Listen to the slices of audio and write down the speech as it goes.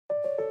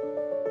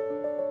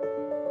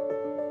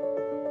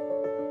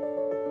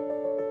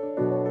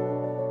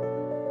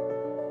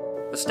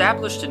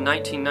Established in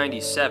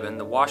 1997,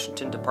 the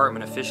Washington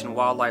Department of Fish and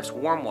Wildlife's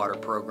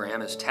Warmwater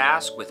Program is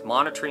tasked with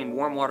monitoring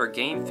warmwater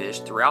game fish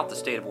throughout the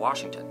state of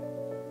Washington.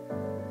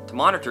 To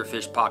monitor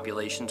fish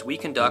populations, we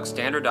conduct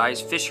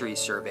standardized fisheries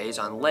surveys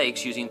on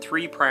lakes using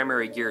three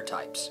primary gear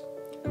types.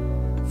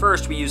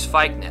 First, we use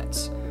fyke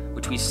nets,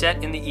 which we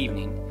set in the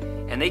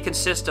evening, and they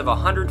consist of a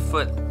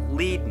 100-foot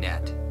lead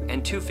net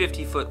and two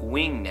 50-foot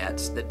wing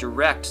nets that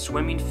direct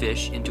swimming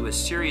fish into a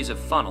series of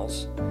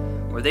funnels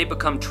where they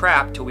become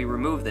trapped till we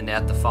remove the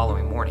net the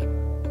following morning.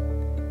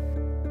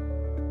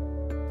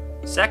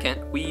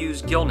 Second, we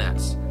use gill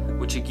nets,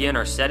 which again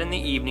are set in the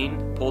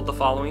evening, pulled the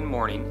following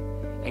morning,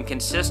 and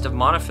consist of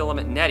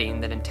monofilament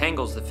netting that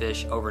entangles the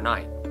fish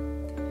overnight.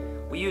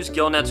 We use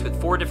gill nets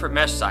with 4 different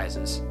mesh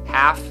sizes,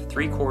 half,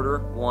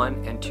 3/4,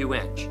 1, and 2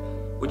 inch,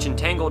 which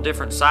entangle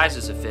different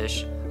sizes of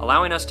fish,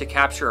 allowing us to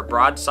capture a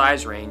broad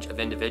size range of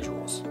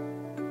individuals.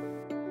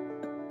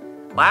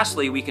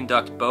 Lastly, we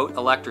conduct boat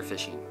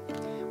electrofishing,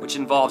 which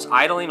involves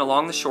idling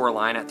along the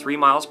shoreline at 3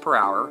 miles per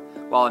hour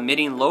while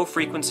emitting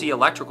low-frequency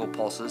electrical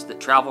pulses that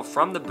travel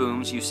from the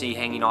booms you see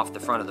hanging off the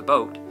front of the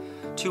boat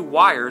to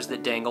wires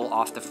that dangle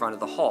off the front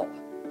of the hull.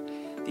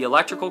 The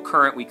electrical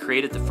current we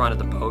create at the front of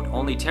the boat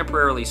only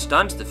temporarily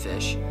stuns the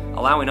fish,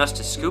 allowing us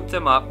to scoop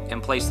them up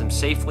and place them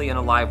safely in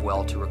a live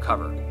well to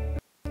recover.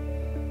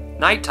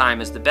 Nighttime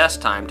is the best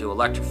time to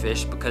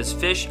electrofish because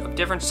fish of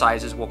different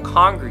sizes will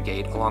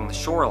congregate along the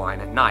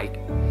shoreline at night,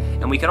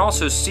 and we can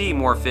also see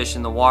more fish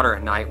in the water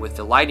at night with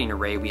the lighting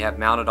array we have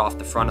mounted off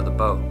the front of the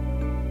boat.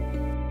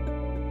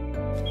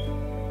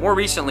 More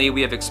recently,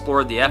 we have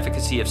explored the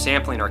efficacy of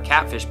sampling our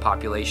catfish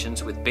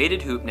populations with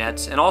baited hoop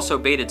nets and also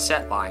baited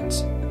set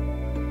lines.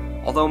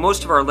 Although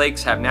most of our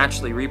lakes have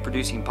naturally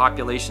reproducing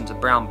populations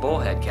of brown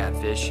bullhead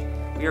catfish,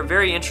 we are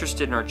very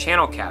interested in our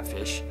channel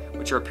catfish,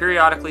 which are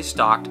periodically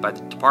stocked by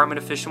the Department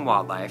of Fish and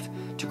Wildlife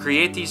to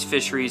create these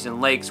fisheries in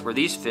lakes where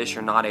these fish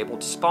are not able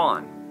to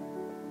spawn.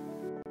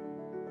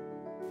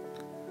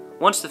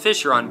 Once the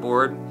fish are on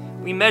board,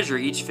 we measure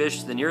each fish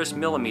to the nearest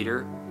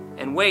millimeter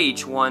and weigh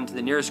each one to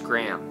the nearest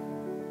gram.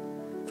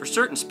 For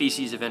certain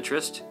species of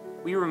interest,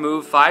 we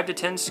remove 5 to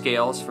 10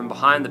 scales from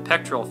behind the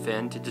pectoral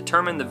fin to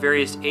determine the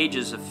various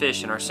ages of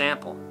fish in our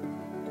sample.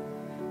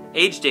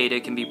 Age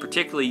data can be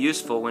particularly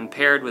useful when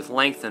paired with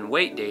length and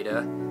weight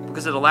data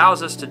because it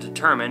allows us to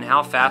determine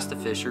how fast the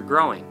fish are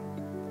growing.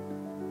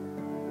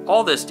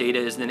 All this data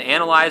is then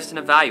analyzed and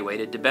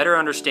evaluated to better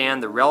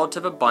understand the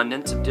relative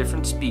abundance of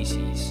different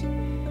species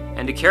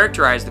and to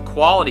characterize the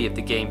quality of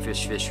the game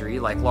fish fishery,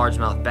 like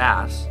largemouth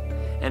bass,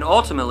 and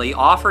ultimately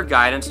offer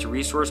guidance to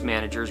resource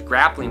managers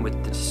grappling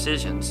with the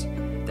decisions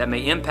that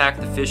may impact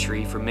the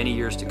fishery for many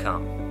years to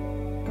come.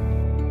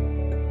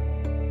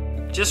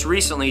 Just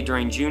recently,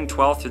 during June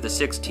 12th through the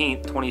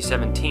 16th,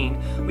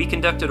 2017, we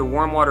conducted a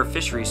Warmwater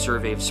Fisheries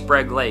survey of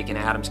Sprague Lake in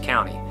Adams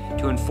County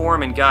to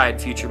inform and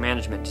guide future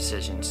management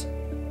decisions.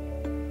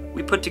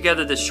 We put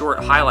together this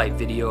short highlight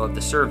video of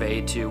the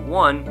survey to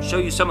 1. Show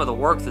you some of the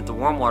work that the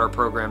Warmwater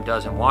Program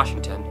does in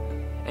Washington,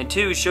 and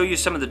 2. Show you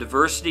some of the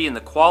diversity and the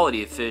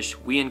quality of fish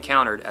we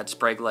encountered at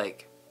Sprague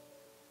Lake.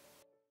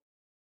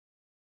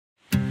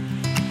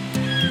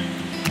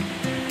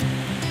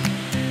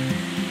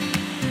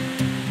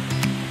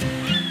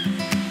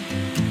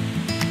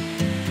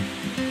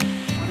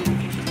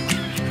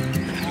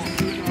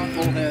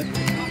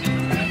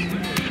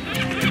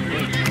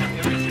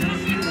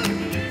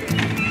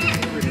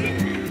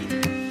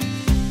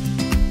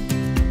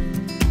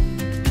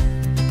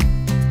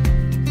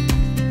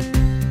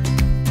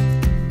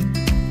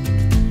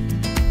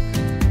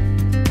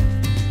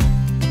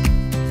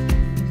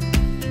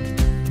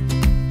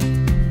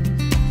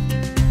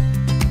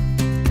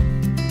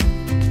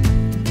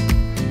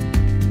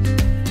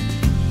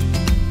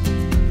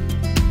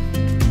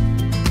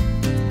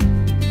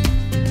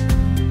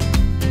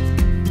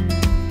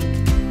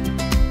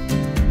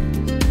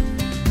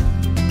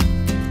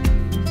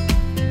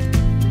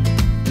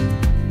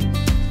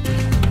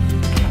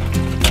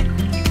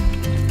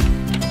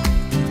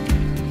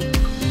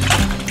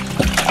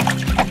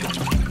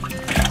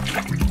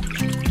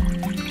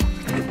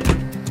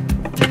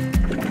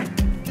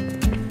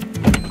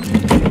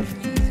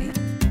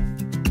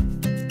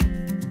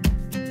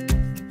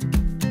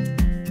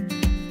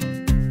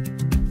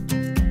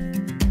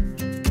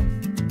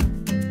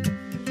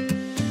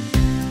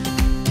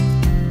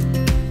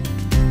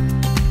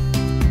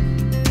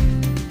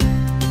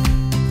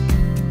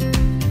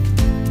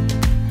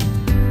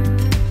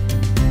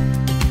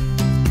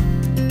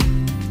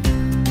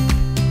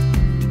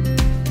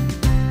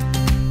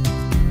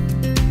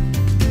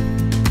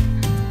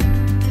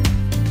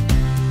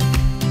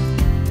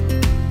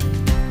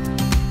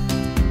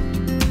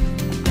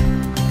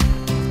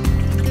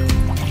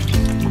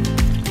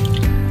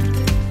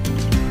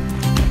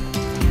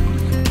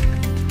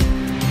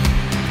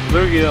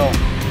 Bluegill,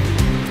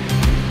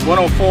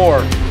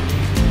 104,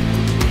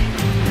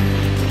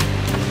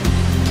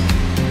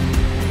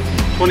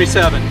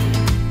 27.